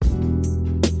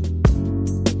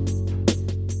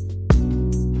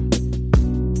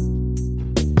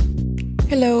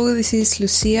Hello, this is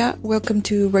Lucia. Welcome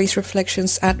to Race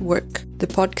Reflections at Work, the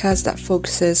podcast that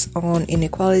focuses on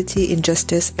inequality,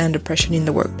 injustice, and oppression in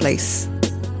the workplace.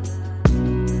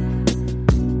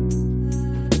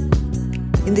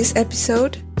 In this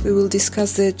episode, we will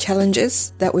discuss the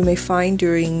challenges that we may find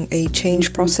during a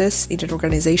change process in an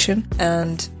organization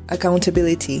and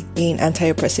accountability in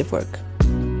anti-oppressive work.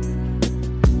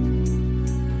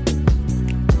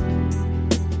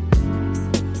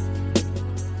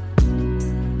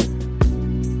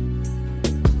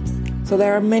 So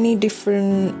there are many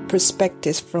different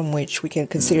perspectives from which we can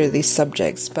consider these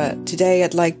subjects, but today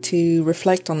I'd like to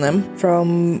reflect on them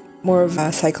from more of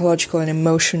a psychological and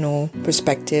emotional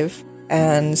perspective.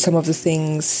 And some of the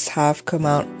things have come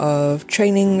out of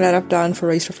training that I've done for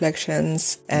Race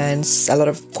Reflections and a lot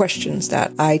of questions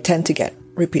that I tend to get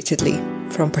repeatedly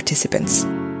from participants.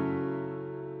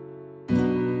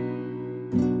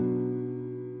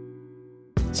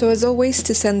 So as always,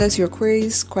 to send us your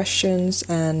queries, questions,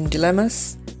 and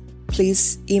dilemmas,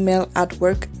 please email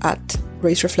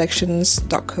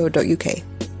atwork@racereflections.co.uk.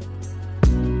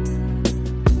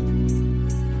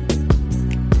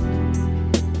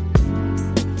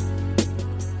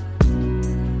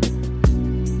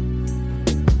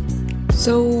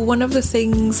 So one of the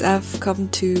things I've come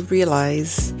to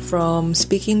realize from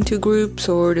speaking to groups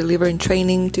or delivering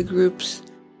training to groups,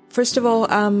 first of all,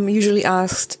 I'm usually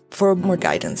asked for more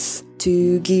guidance,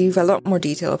 to give a lot more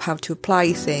detail of how to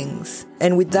apply things.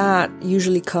 And with that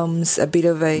usually comes a bit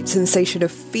of a sensation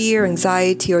of fear,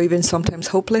 anxiety, or even sometimes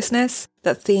hopelessness,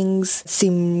 that things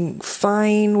seem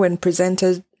fine when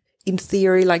presented in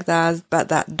theory like that, but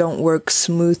that don't work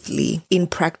smoothly in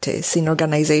practice in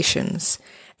organizations.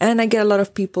 And I get a lot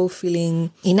of people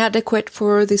feeling inadequate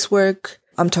for this work.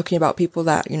 I'm talking about people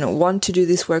that, want to do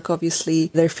this work, obviously.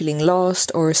 They're feeling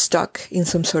lost or stuck in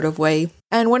some sort of way.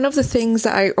 And one of the things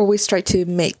that I always try to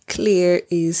make clear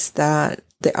is that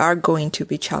there are going to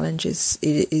be challenges.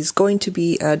 It is going to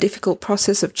be a difficult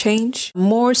process of change,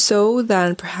 more so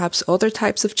than perhaps other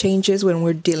types of changes when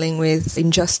we're dealing with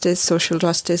injustice, social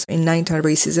justice, in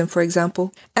anti-racism, for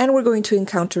example. And we're going to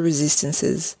encounter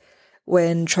resistances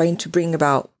when trying to bring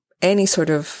about any sort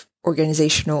of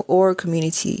organizational or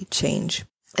community change.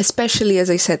 Especially, as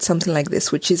I said, something like this,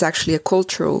 which is actually a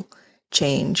cultural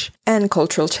change. And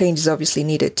cultural change is obviously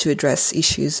needed to address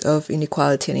issues of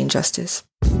inequality and injustice.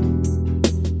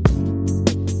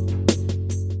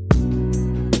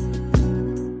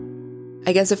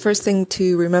 I guess the first thing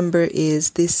to remember is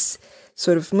this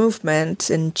sort of movement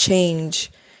and change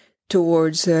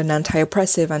towards an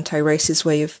anti-oppressive, anti-racist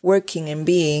way of working and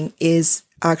being is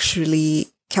actually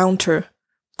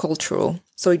counter-cultural.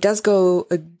 So it does go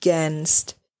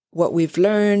against what we've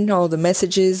learned, all the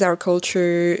messages our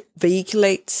culture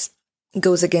vehiculates. It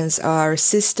goes against our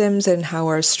systems and how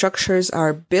our structures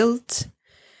are built.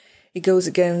 It goes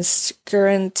against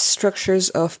current structures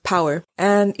of power.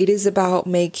 And it is about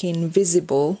making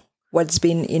visible what's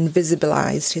been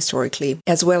invisibilized historically,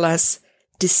 as well as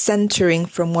decentering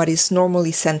from what is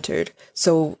normally centered.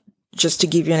 So just to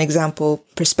give you an example,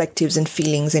 perspectives and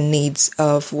feelings and needs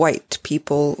of white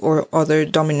people or other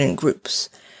dominant groups.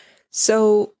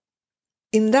 So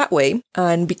in that way,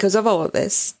 and because of all of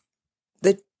this,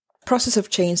 the process of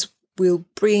change will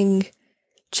bring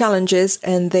challenges,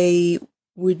 and they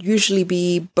would usually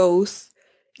be both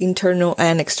internal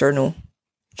and external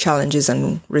challenges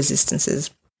and resistances.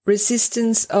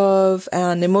 Resistance of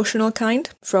an emotional kind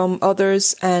from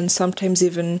others and sometimes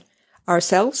even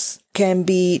ourselves can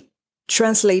be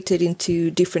translated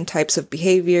into different types of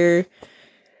behavior.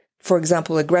 For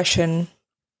example, aggression,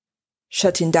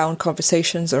 shutting down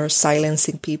conversations or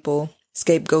silencing people,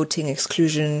 scapegoating,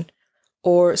 exclusion,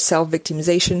 or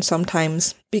self-victimization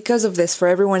sometimes. Because of this, for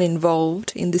everyone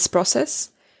involved in this process,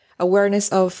 awareness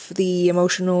of the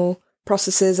emotional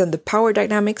processes and the power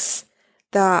dynamics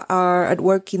that are at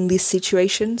work in these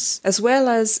situations, as well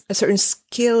as a certain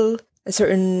skill, a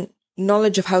certain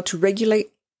knowledge of how to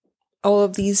regulate all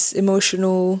of these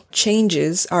emotional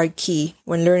changes are key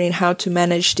when learning how to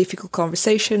manage difficult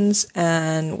conversations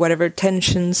and whatever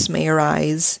tensions may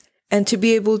arise, and to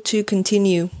be able to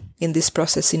continue in this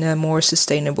process in a more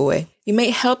sustainable way. It may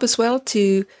help as well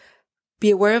to be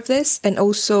aware of this and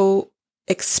also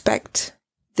expect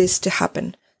this to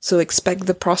happen. So expect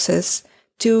the process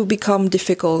to become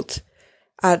difficult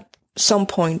at some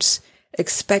points.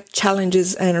 Expect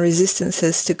challenges and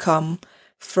resistances to come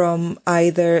from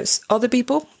either other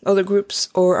people, other groups,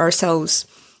 or ourselves.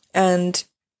 And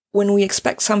when we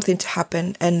expect something to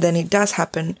happen and then it does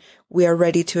happen, we are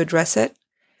ready to address it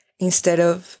instead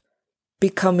of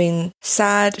becoming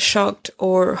sad, shocked,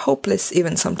 or hopeless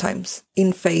even sometimes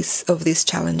in face of these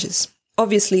challenges.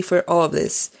 obviously for all of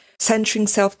this, centering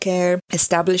self-care,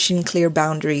 establishing clear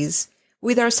boundaries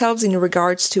with ourselves in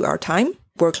regards to our time,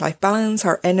 work-life balance,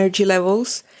 our energy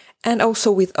levels, and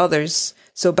also with others.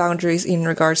 So boundaries in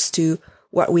regards to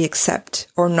what we accept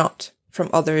or not from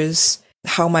others,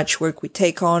 how much work we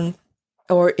take on,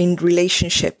 or in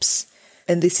relationships.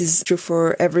 And this is true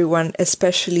for everyone,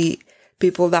 especially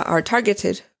people that are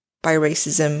targeted by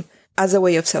racism, as a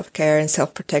way of self-care and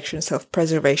self-protection,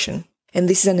 self-preservation. And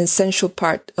this is an essential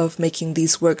part of making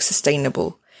these work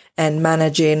sustainable and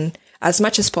managing, as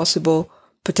much as possible,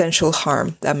 potential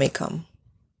harm that may come.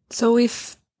 So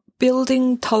if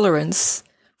building tolerance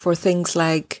for things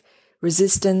like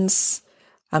resistance,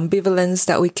 ambivalence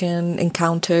that we can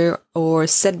encounter, or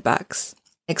setbacks,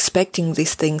 expecting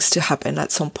these things to happen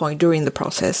at some point during the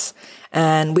process,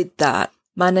 and with that,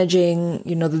 managing,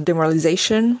 the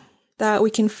demoralization that we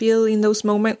can feel in those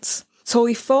moments. So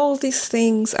if all these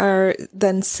things are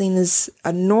then seen as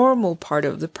a normal part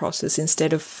of the process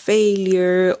instead of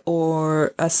failure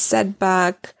or a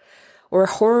setback or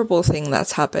a horrible thing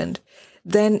that's happened,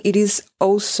 then it is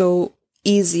also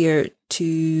easier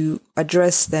to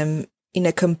address them in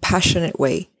a compassionate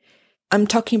way. I'm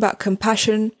talking about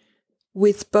compassion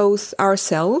with both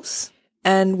ourselves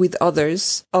and with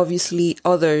others, obviously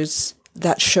others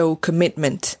that show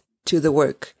commitment to the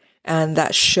work and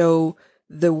that show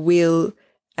the will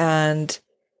and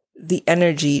the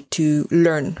energy to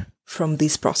learn from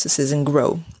these processes and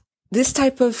grow. This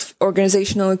type of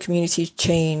organizational community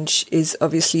change is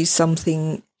obviously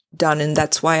something done, and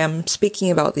that's why I'm speaking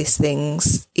about these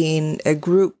things in a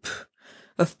group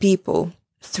of people,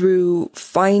 through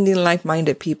finding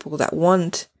like-minded people that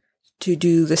want to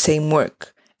do the same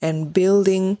work and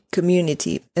building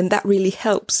community. And that really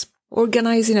helps.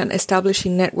 Organizing and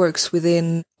establishing networks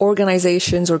within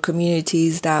organizations or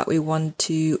communities that we want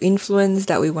to influence,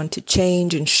 that we want to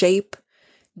change and shape,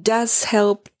 does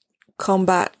help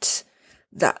combat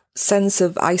that sense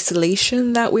of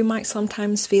isolation that we might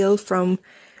sometimes feel from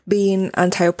being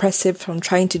anti-oppressive, from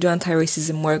trying to do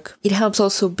anti-racism work. It helps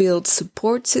also build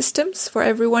support systems for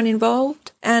everyone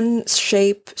involved and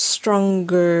shape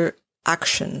stronger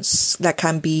actions that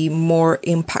can be more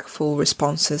impactful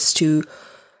responses to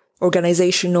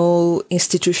organizational,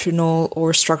 institutional,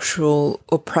 or structural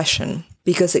oppression,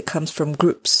 because it comes from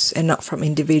groups and not from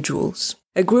individuals.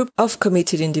 A group of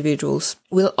committed individuals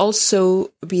will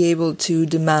also be able to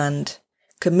demand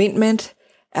commitment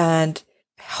and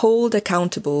hold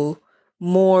accountable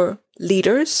more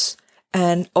leaders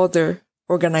and other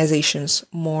organizations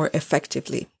more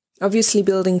effectively. Obviously,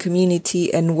 building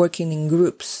community and working in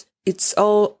groups, it's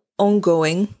all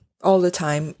ongoing all the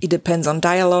time. It depends on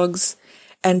dialogues,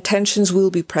 and tensions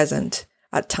will be present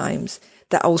at times.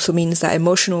 That also means that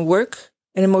emotional work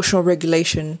and emotional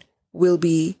regulation will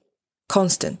be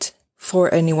constant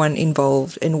for anyone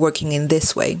involved in working in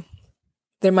this way.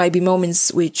 There might be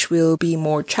moments which will be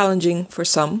more challenging for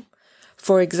some.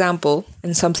 For example,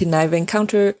 and something I've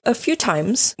encountered a few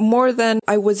times, more than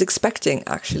I was expecting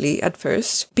actually at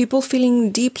first, people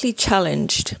feeling deeply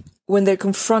challenged when they're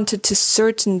confronted to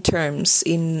certain terms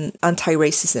in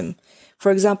anti-racism.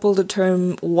 For example, the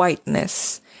term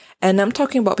whiteness. And I'm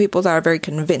talking about people that are very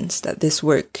convinced that this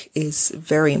work is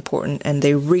very important and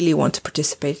they really want to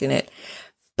participate in it.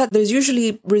 But there's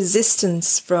usually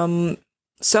resistance from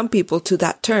some people to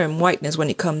that term, whiteness, when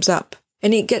it comes up.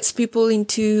 And it gets people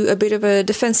into a bit of a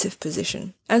defensive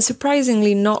position. And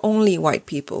surprisingly, not only white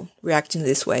people react in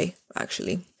this way,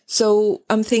 actually. So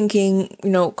I'm thinking,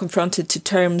 confronted to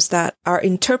terms that are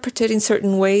interpreted in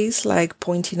certain ways, like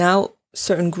pointing out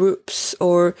certain groups,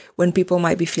 or when people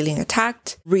might be feeling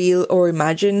attacked, real or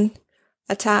imagined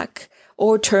attack,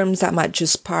 or terms that might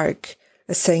just spark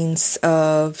a sense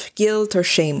of guilt or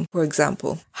shame, for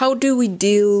example. How do we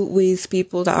deal with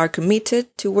people that are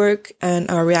committed to work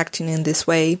and are reacting in this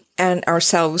way, and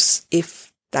ourselves,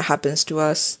 if that happens to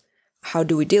us? How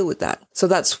do we deal with that? So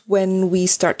that's when we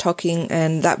start talking,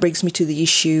 and that brings me to the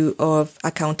issue of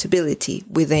accountability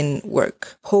within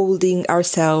work. Holding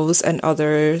ourselves and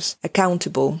others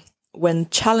accountable when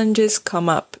challenges come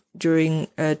up during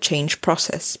a change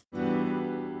process.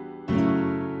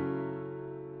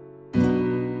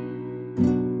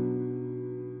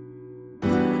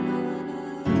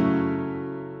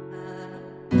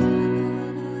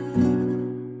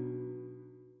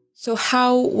 So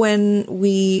how, when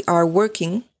we are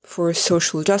working for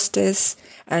social justice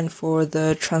and for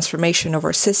the transformation of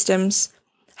our systems,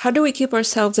 how do we keep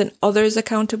ourselves and others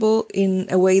accountable in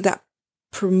a way that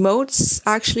promotes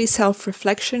actually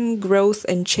self-reflection, growth,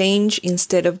 and change,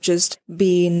 instead of just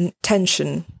being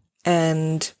tension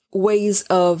and ways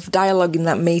of dialoguing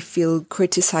that may feel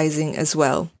criticizing as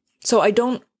well? So I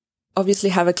don't obviously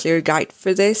have a clear guide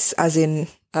for this, as in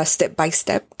a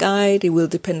step-by-step guide. It will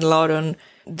depend a lot on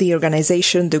the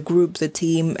organization, the group, the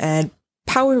team, and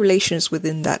power relations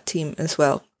within that team as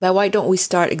well. But why don't we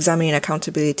start examining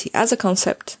accountability as a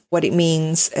concept, what it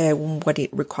means, what it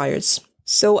requires?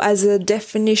 So as a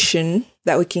definition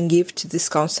that we can give to this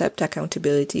concept,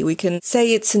 accountability, we can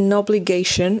say it's an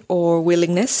obligation or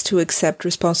willingness to accept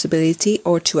responsibility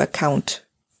or to account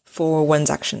for one's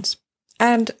actions.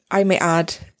 And I may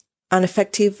add, an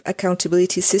effective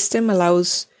accountability system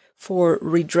allows for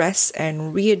redress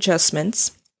and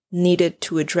readjustments needed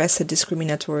to address a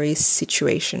discriminatory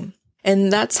situation.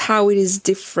 And that's how it is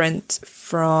different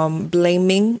from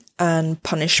blaming and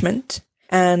punishment.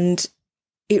 And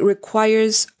it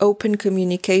requires open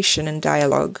communication and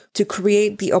dialogue to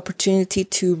create the opportunity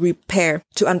to repair,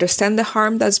 to understand the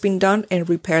harm that's been done and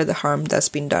repair the harm that's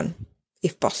been done,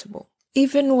 if possible.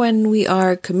 Even when we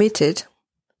are committed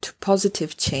to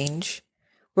positive change,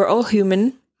 we're all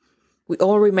human. We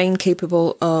all remain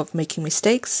capable of making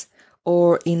mistakes,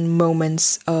 or in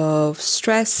moments of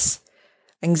stress,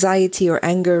 anxiety, or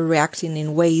anger, reacting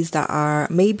in ways that are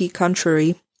maybe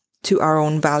contrary to our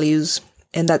own values.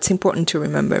 And that's important to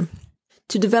remember.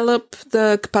 To develop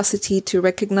the capacity to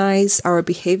recognize our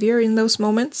behavior in those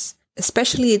moments,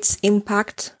 especially its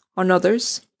impact on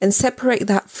others, and separate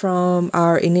that from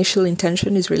our initial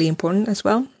intention is really important as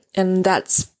well. And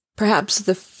that's perhaps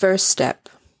the first step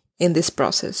in this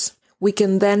process. We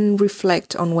can then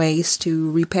reflect on ways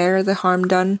to repair the harm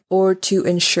done or to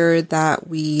ensure that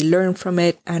we learn from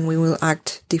it and we will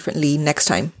act differently next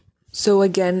time. So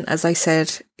again, as I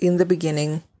said in the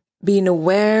beginning, being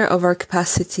aware of our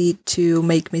capacity to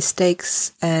make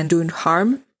mistakes and doing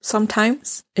harm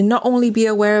sometimes, and not only be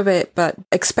aware of it, but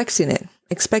expecting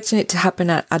it to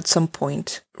happen at some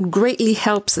point, greatly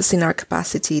helps us in our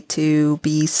capacity to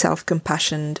be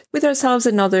self-compassionate with ourselves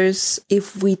and others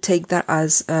if we take that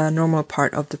as a normal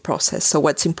part of the process. So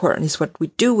what's important is what we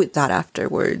do with that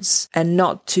afterwards, and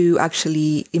not to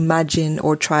actually imagine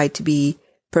or try to be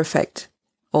perfect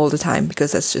all the time,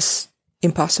 because that's just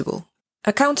impossible.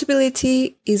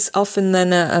 Accountability is often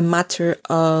then a matter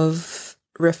of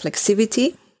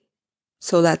reflexivity.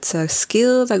 So that's a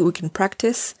skill that we can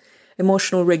practice,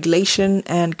 emotional regulation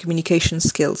and communication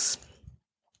skills.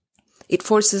 It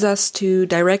forces us to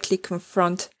directly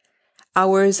confront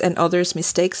ours and others'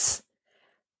 mistakes,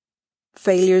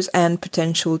 failures, and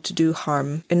potential to do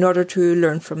harm in order to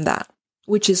learn from that,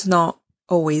 which is not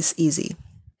always easy.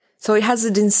 So it has a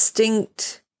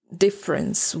distinct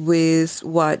difference with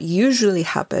what usually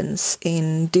happens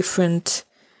in different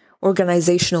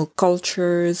organizational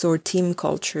cultures or team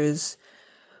cultures,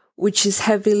 which is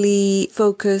heavily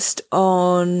focused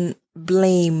on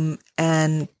blame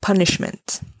and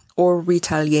punishment or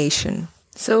retaliation.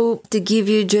 So to give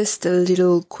you just a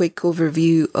little quick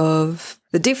overview of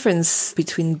the difference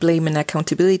between blame and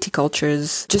accountability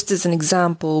cultures, just as an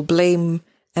example, blame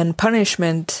and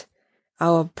punishment,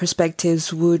 our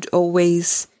perspectives would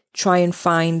always try and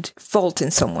find fault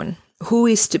in someone. Who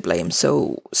is to blame?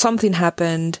 So something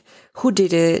happened, who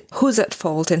did it, who's at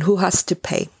fault, and who has to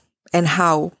pay, and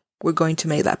how we're going to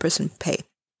make that person pay.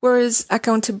 Whereas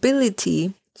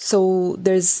accountability, so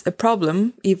there's a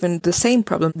problem, even the same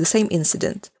problem, the same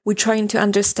incident. We're trying to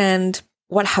understand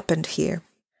what happened here.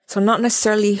 So not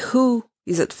necessarily who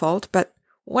is at fault, but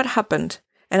what happened,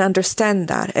 and understand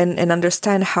that, and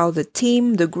understand how the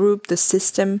team, the group, the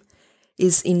system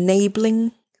is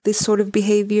enabling this sort of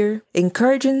behavior,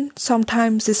 encouraging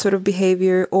sometimes this sort of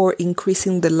behavior, or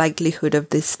increasing the likelihood of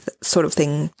this sort of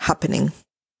thing happening.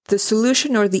 The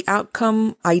solution or the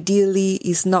outcome ideally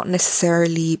is not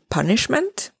necessarily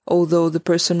punishment, although the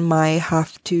person might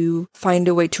have to find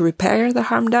a way to repair the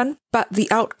harm done. But the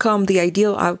outcome, the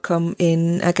ideal outcome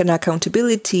in an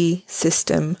accountability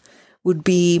system would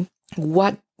be,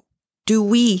 what do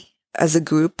we as a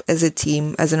group, as a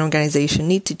team, as an organization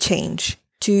need to change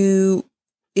to,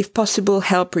 if possible,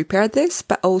 help repair this,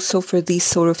 but also for these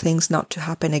sort of things not to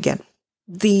happen again.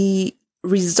 The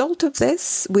result of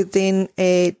this within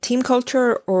a team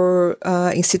culture or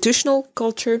institutional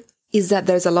culture is that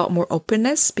there's a lot more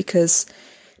openness, because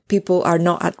people are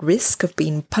not at risk of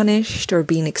being punished or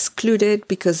being excluded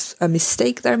because a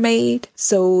mistake they're made.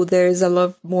 So there's a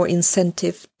lot more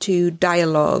incentive to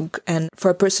dialogue and for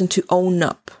a person to own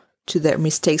up to their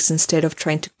mistakes instead of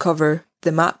trying to cover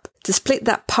them up, to split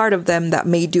that part of them that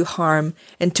may do harm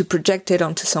and to project it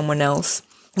onto someone else.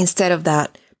 Instead of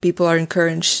that, people are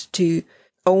encouraged to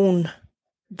own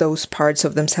those parts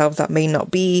of themselves that may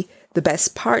not be the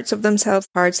best parts of themselves,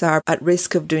 parts that are at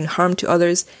risk of doing harm to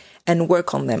others, and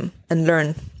work on them and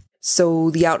learn. So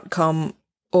the outcome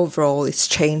overall it's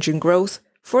change and growth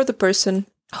for the person,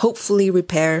 hopefully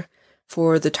repair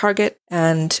for the target,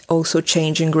 and also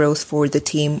change and growth for the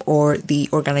team or the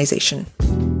organization.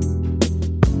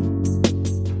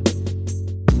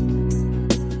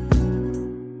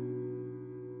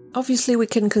 Obviously, we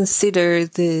can consider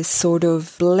this sort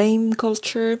of blame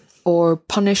culture or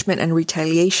punishment and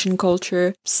retaliation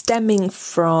culture stemming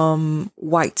from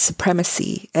white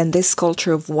supremacy and this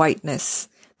culture of whiteness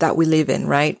that we live in,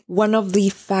 right? One of the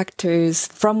factors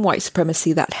from white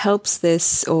supremacy that helps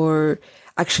this or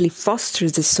actually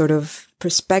fosters this sort of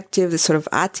perspective, this sort of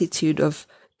attitude of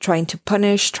trying to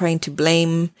punish, trying to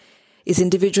blame, is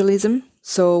individualism.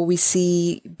 So we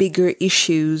see bigger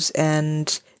issues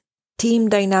and team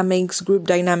dynamics, group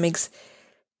dynamics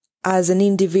as an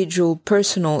individual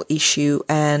personal issue,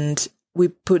 and we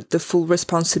put the full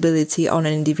responsibility on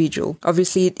an individual.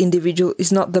 Obviously, individual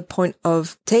is not the point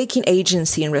of taking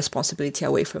agency and responsibility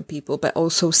away from people, but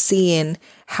also seeing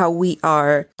how we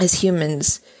are as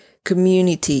humans,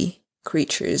 community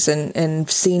creatures, and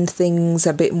seeing things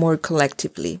a bit more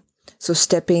collectively. So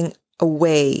stepping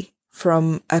away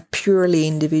from a purely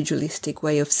individualistic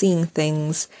way of seeing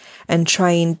things and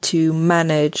trying to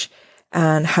manage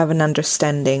and have an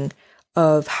understanding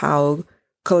of how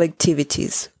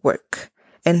collectivities work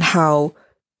and how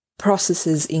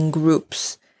processes in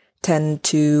groups tend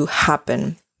to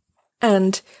happen,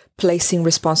 and placing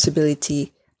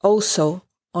responsibility also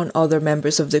on other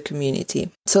members of the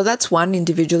community. So that's one.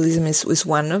 Individualism is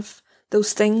one of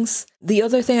those things. The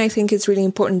other thing I think is really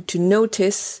important to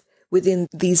notice within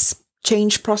these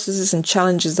change processes and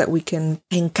challenges that we can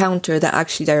encounter that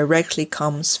actually directly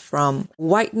comes from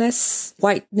whiteness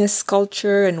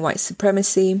culture and white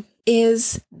supremacy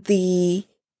is the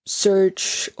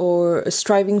search or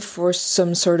striving for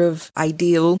some sort of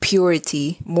ideal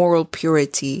purity, moral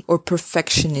purity, or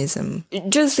perfectionism.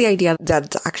 Just the idea that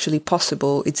it's actually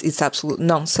possible, it's absolute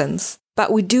nonsense.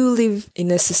 But we do live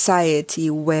in a society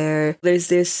where there's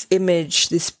this image,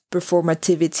 this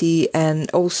performativity, and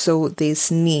also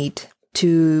this need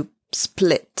to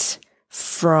split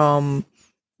from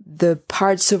the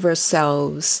parts of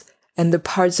ourselves and the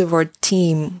parts of our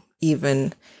team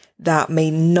even that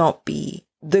may not be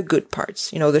the good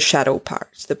parts, the shadow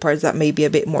parts, the parts that may be a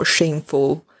bit more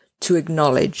shameful to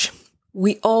acknowledge.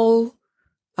 We all,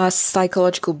 as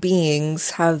psychological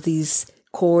beings, have these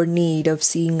core need of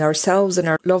seeing ourselves and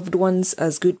our loved ones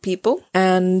as good people.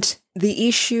 And the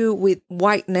issue with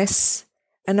whiteness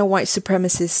and a white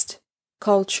supremacist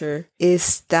culture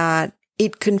is that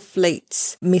it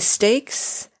conflates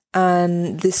mistakes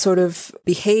and this sort of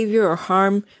behavior or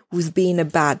harm with being a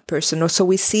bad person. So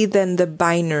we see then the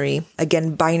binary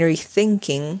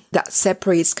thinking that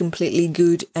separates completely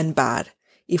good and bad.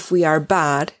 If we are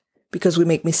bad because we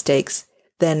make mistakes,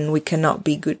 then we cannot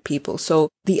be good people. So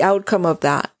the outcome of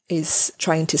that is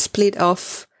trying to split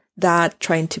off that,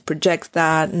 trying to project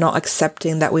that, not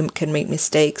accepting that we can make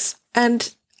mistakes.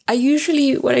 And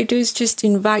what I do is just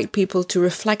invite people to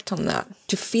reflect on that,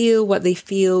 to feel what they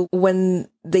feel when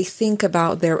they think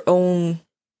about their own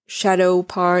shadow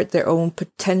part, their own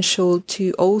potential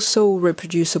to also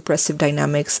reproduce oppressive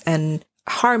dynamics and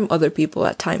harm other people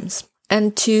at times.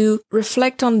 And to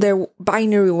reflect on their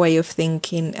binary way of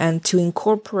thinking and to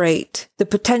incorporate the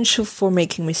potential for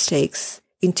making mistakes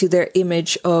into their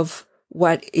image of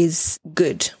what is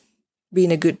good,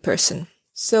 being a good person.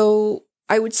 So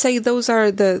I would say those are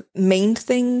the main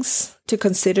things to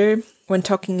consider when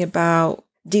talking about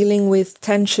dealing with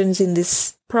tensions in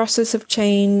this process of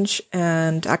change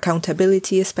and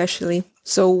accountability especially.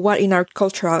 So what in our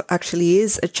culture actually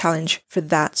is a challenge for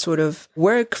that sort of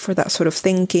work, for that sort of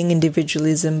thinking,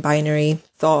 individualism, binary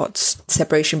thoughts,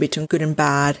 separation between good and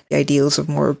bad, the ideals of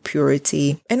moral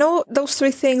purity. And all those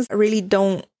three things really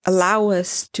don't allow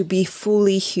us to be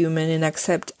fully human and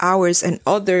accept ours and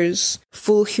others'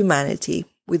 full humanity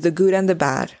with the good and the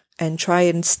bad, and try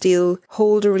and still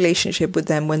hold a relationship with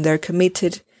them when they're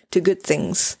committed to good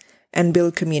things and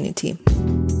build community.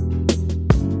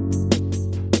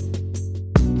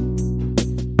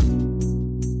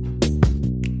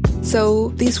 So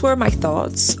these were my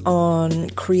thoughts on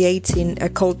creating a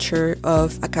culture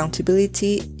of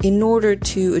accountability in order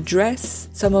to address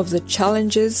some of the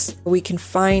challenges we can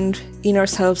find in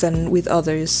ourselves and with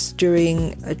others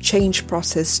during a change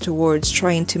process towards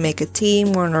trying to make a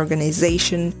team or an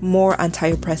organization more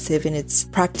anti-oppressive in its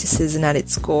practices and at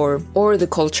its core, or the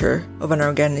culture of an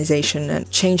organization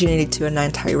and changing it to an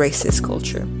anti-racist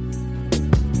culture.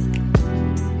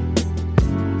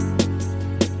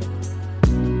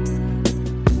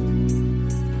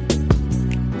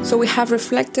 So we have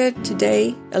reflected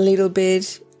today a little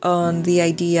bit on the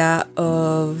idea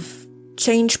of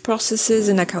change processes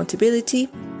and accountability.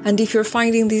 And if you're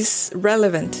finding this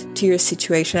relevant to your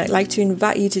situation, I'd like to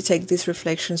invite you to take these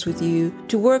reflections with you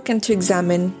to work and to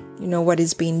examine, what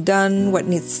is being done, what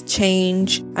needs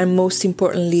change, and most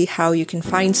importantly, how you can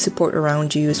find support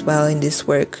around you as well in this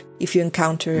work if you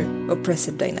encounter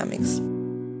oppressive dynamics.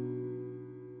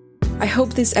 I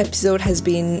hope this episode has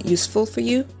been useful for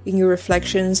you in your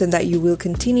reflections and that you will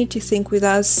continue to think with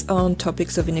us on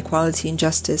topics of inequality,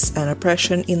 injustice, and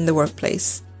oppression in the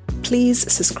workplace.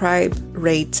 Please subscribe,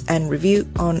 rate, and review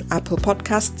on Apple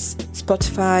Podcasts,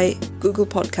 Spotify, Google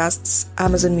Podcasts,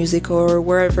 Amazon Music, or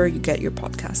wherever you get your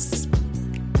podcasts.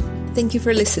 Thank you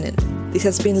for listening. This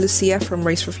has been Lucia from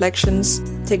Race Reflections.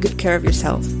 Take good care of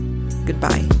yourself.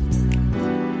 Goodbye.